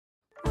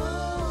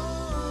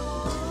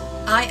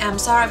I am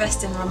Sarah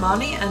Vestin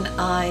Romani and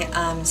I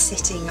am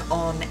sitting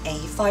on a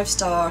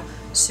 5-star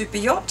super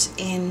yacht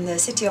in the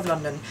City of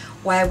London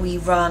where we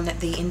run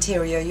the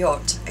Interior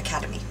Yacht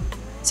Academy.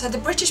 So the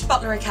British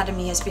Butler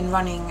Academy has been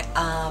running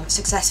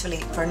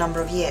successfully for a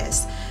number of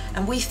years,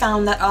 and we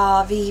found that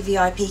our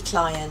VVIP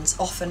clients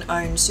often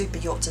own super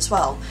yachts as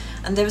well,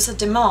 and there was a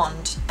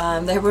demand.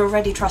 They were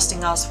already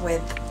trusting us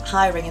with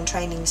hiring and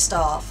training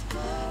staff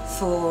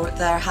for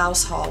their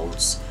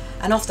households,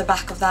 and off the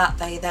back of that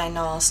they then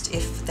asked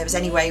if there was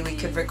any way we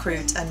could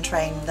recruit and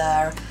train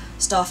their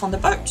staff on the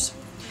boats.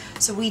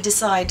 So we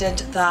decided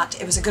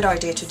that it was a good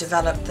idea to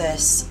develop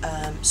this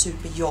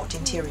Super Yacht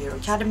Interior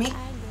Academy,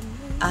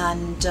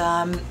 and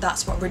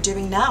that's what we're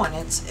doing now, and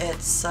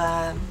it's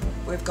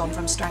we've gone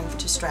from strength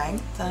to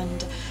strength,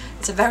 and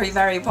it's a very,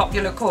 very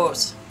popular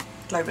course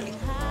globally.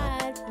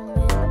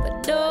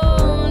 But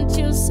don't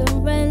you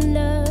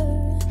surrender.